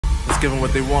Let's give them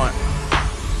what they want.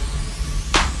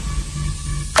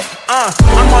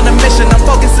 I'm on a mission, I'm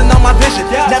focusing on my vision.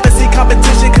 Never see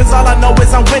competition, cause all I know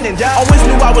is I'm winning. Always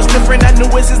knew I was different, I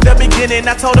knew it since the beginning.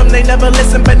 I told them they never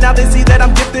listen, but now they see that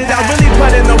I'm gifted. I really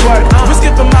put in the work,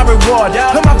 risking for my reward.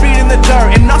 Put my feet in the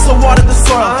dirt, and also water the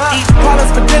soil. Eat pollen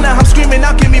for dinner, I'm screaming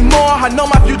out, give me more. I know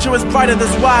my future is brighter,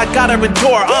 that's why I gotta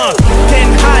endure.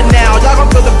 Getting hot now, y'all gon'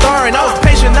 feel the burn. I was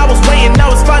patient, I was waiting, now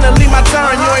it's finally my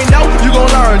turn. You ain't know, you gon'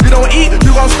 learn. You don't eat,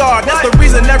 you gon' starve. That's the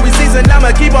reason every season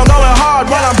I'ma keep on going hard.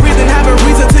 While I'm breathing, having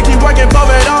reason to keep working for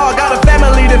it all. Got a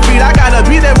family to feed, I gotta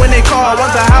be there when they call.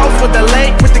 Want the house with the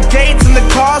lake, with the gates and the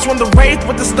cars. Want the wraith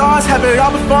with the stars, have it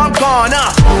all before I'm gone.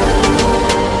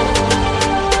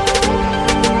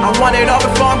 I want it all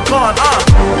before I'm gone.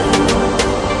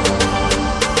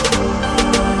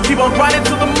 Keep on grinding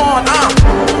till the morn.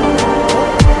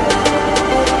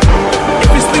 If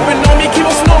you're sleeping on me, keep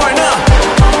on snoring.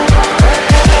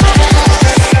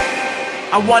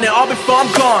 I want it all before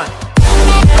I'm gone.